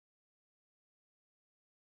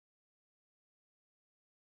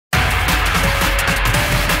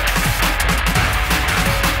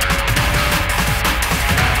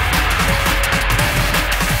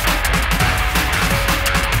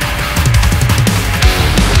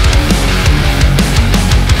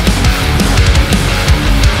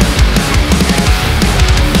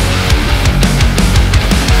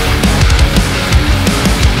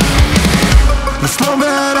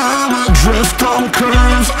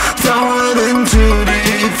downward and too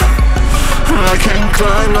deep. I can't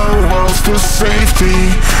climb no walls to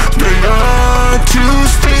safety, they are too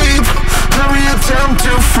steep. Every attempt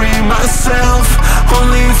to free myself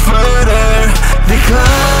only further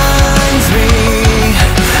declines me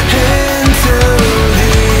into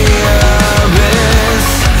the abyss.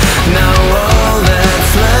 Now all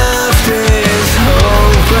that's left is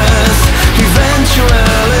hopeless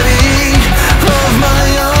eventuality of my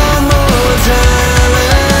own mortality.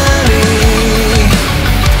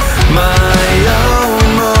 My own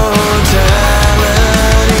mortality.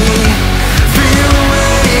 Feel the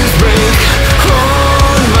waves break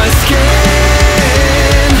on my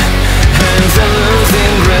skin. Hands are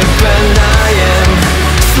losing grip and I am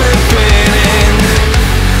slipping in.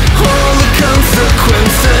 All the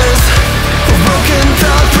consequences of broken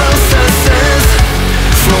thought processes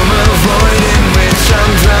from a void in which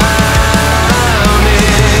I'm drowning.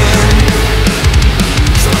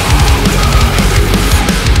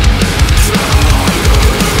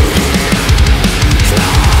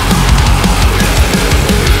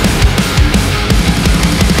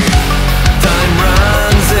 Time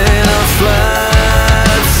runs in a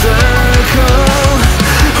flat circle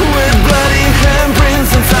with bloody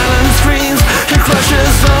handprints and silent screams. It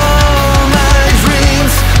crushes all my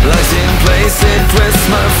dreams, lies in place, it twists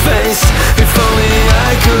my